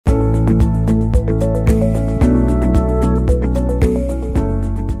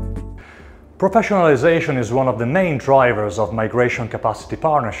Professionalization is one of the main drivers of migration capacity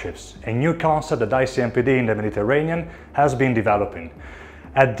partnerships, a new concept that ICMPD in the Mediterranean has been developing.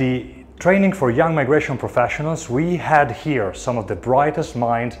 At the Training for Young Migration Professionals, we had here some of the brightest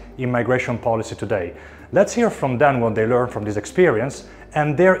minds in migration policy today. Let's hear from them what they learned from this experience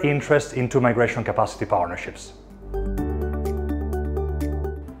and their interest into migration capacity partnerships.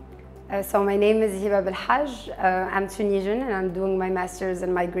 So my name is Hiba Belhaj. I'm Tunisian and I'm doing my master's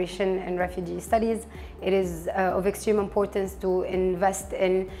in migration and refugee studies. It is of extreme importance to invest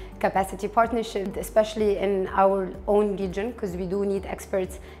in capacity partnership, especially in our own region, because we do need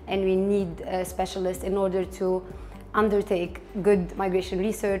experts and we need specialists in order to undertake good migration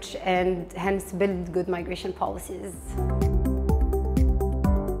research and hence build good migration policies.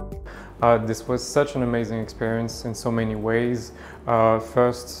 This was such an amazing experience in so many ways.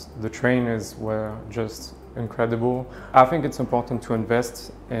 First, the trainers were just incredible. I think it's important to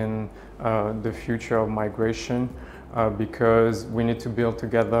invest in the future of migration because we need to build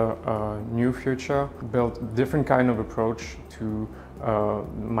together a new future, build a different kind of approach to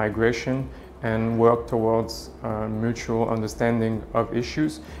migration and work towards mutual understanding of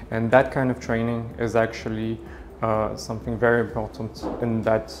issues. And that kind of training is actually something very important in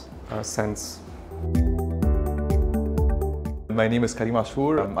that sense. My name is Karim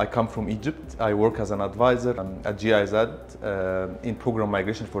Ashour. I come from Egypt. I work as an advisor at GIZ in Program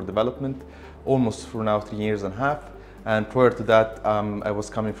Migration for Development, almost for now 3 years and a half. And prior to that, I was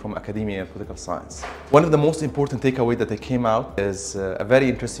coming from academia and political science. One of the most important takeaways that came out is a very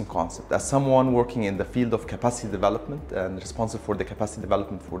interesting concept. As someone working in the field of capacity development and responsible for the capacity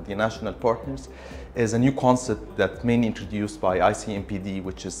development for the national partners, is a new concept that mainly introduced by ICMPD,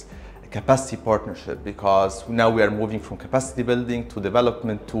 which is capacity partnership, because now we are moving from capacity building to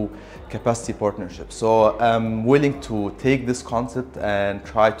development to capacity partnership. So I'm willing to take this concept and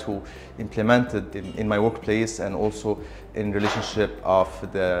try to implement it in my workplace and also in relationship of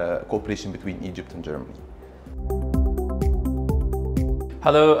the cooperation between Egypt and Germany.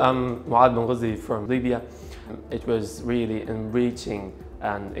 Hello, I'm Muad Ben from Libya. It was really enriching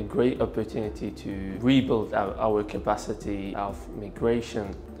and a great opportunity to rebuild our capacity of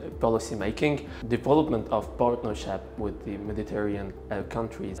migration policy making, development of partnership with the Mediterranean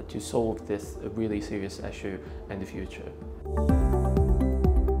countries to solve this really serious issue in the future.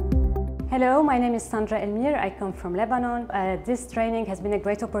 Hello, my name is Sandra Elmir. I come from Lebanon. This training has been a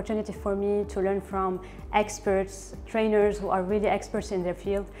great opportunity for me to learn from experts, trainers who are really experts in their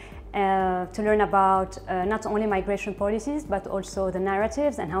field, to learn about not only migration policies, but also the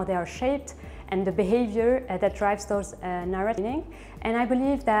narratives and how they are shaped and the behavior that drives those narratives. And I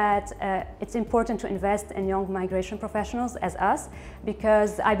believe that it's important to invest in young migration professionals as us,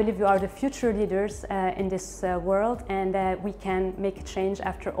 because I believe we are the future leaders in this world, and we can make a change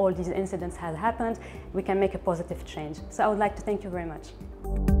after all these incidents have happened. We can make a positive change. So I would like to thank you very much.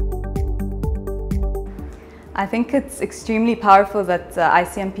 I think it's extremely powerful that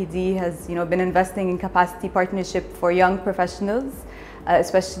ICMPD has been investing in capacity partnership for young professionals,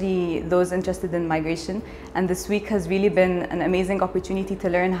 especially those interested in migration. And this week has really been an amazing opportunity to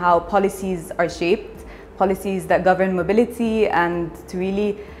learn how policies are shaped, policies that govern mobility, and to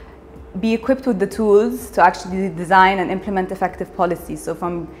really be equipped with the tools to actually design and implement effective policies. So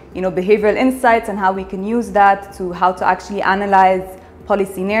from behavioral insights and how we can use that, to how to actually analyze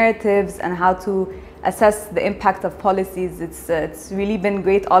policy narratives and how to assess the impact of policies. It's really been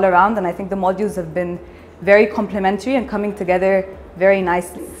great all around, and I think the modules have been very complementary and coming together very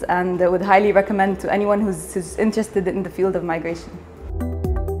nicely, and I would highly recommend to anyone who's interested in the field of migration.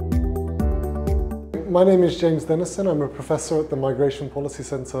 My name is James Dennison. I'm a professor at the Migration Policy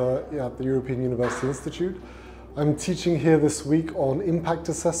Centre at the European University Institute. I'm teaching here this week on impact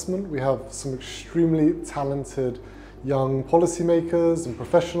assessment. We have some extremely talented young policymakers and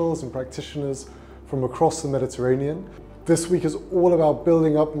professionals and practitioners from across the Mediterranean. This week is all about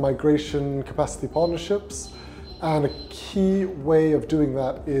building up migration capacity partnerships, and a key way of doing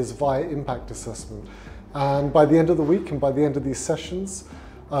that is via impact assessment. And by the end of the week and by the end of these sessions,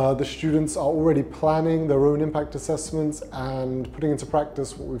 the students are already planning their own impact assessments and putting into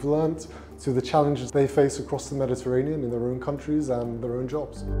practice what we've learned to the challenges they face across the Mediterranean in their own countries and their own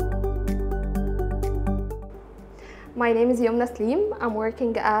jobs. My name is Yomna Slim. I'm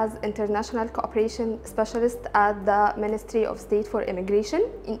working as International Cooperation Specialist at the Ministry of State for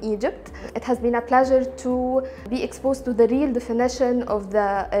Immigration in Egypt. It has been a pleasure to be exposed to the real definition of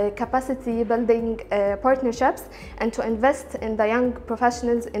the capacity building partnerships and to invest in the young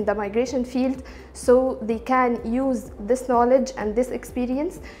professionals in the migration field so they can use this knowledge and this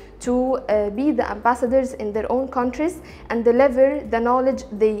experience to be the ambassadors in their own countries and deliver the knowledge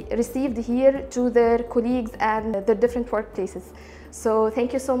they received here to their colleagues and their different workplaces. So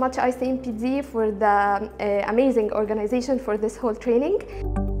thank you so much ICMPD for the amazing organization for this whole training.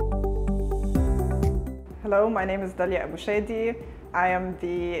 Hello, my name is Dalia Abu Shadi. I am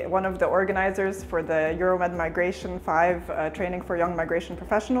one of the organizers for the Euromed Migration 5 training for young migration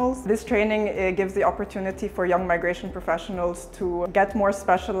professionals. This training gives the opportunity for young migration professionals to get more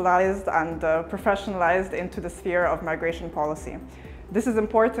specialized and professionalized into the sphere of migration policy. This is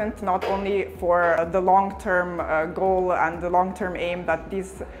important not only for the long-term goal and the long-term aim that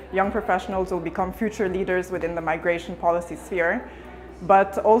these young professionals will become future leaders within the migration policy sphere,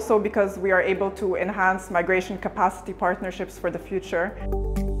 but also because we are able to enhance migration capacity partnerships for the future.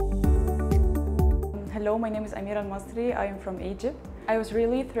 Hello, my name is Amira Al-Masri. I am from Egypt. I was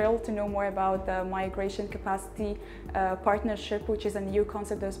really thrilled to know more about the migration capacity partnership, which is a new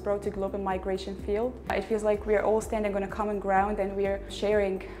concept that's brought to global migration field. It feels like we are all standing on a common ground and we are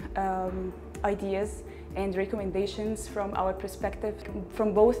sharing ideas and recommendations from our perspective,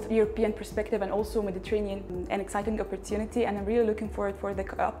 from both European perspective and also Mediterranean. An exciting opportunity, and I'm really looking forward for the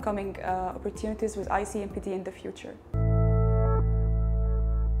upcoming opportunities with ICMPD in the future.